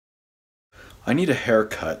I need a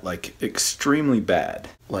haircut, like extremely bad,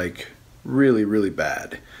 like really, really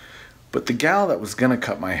bad. But the gal that was gonna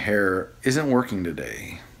cut my hair isn't working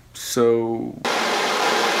today, so...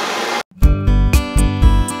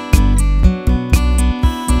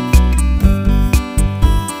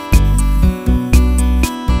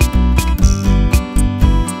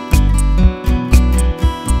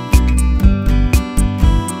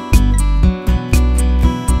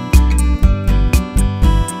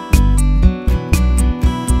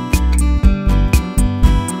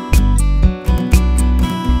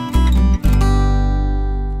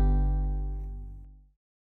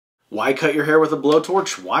 Why cut your hair with a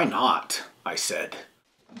blowtorch? Why not? I said.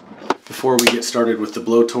 Before we get started with the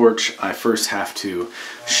blowtorch, I first have to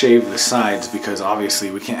shave the sides because obviously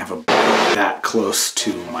we can't have a that close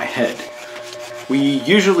to my head. We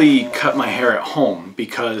usually cut my hair at home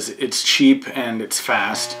because it's cheap and it's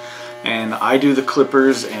fast, and I do the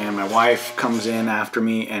clippers and my wife comes in after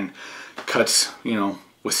me and cuts, you know,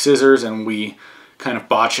 with scissors, and we kind of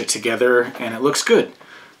botch it together and it looks good.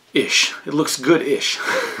 Ish. It looks good-ish.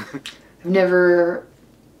 I've never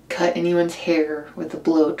cut anyone's hair with a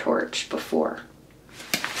blowtorch before.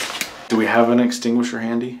 Do we have an extinguisher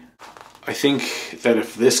handy? I think that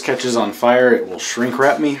if this catches on fire, it will shrink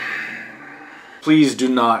wrap me. Please do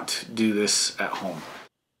not do this at home.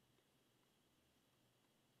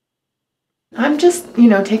 I'm just, you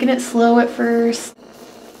know, taking it slow at first.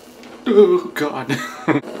 Oh, God.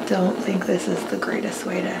 Don't think this is the greatest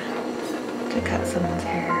way to cut someone's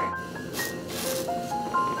hair.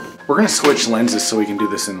 We're gonna switch lenses so we can do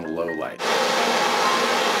this in the low light.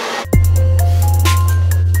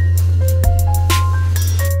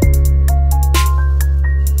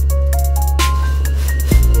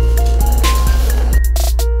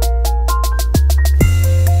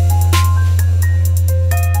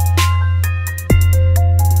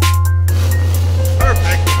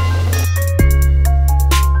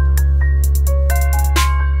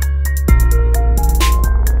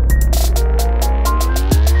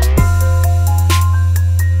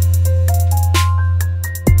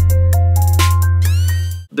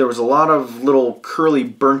 There was a lot of little curly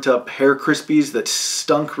burnt up hair crispies that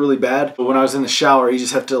stunk really bad. But when I was in the shower, you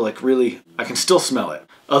just have to like really, I can still smell it.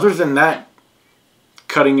 Other than that,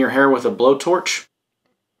 cutting your hair with a blowtorch,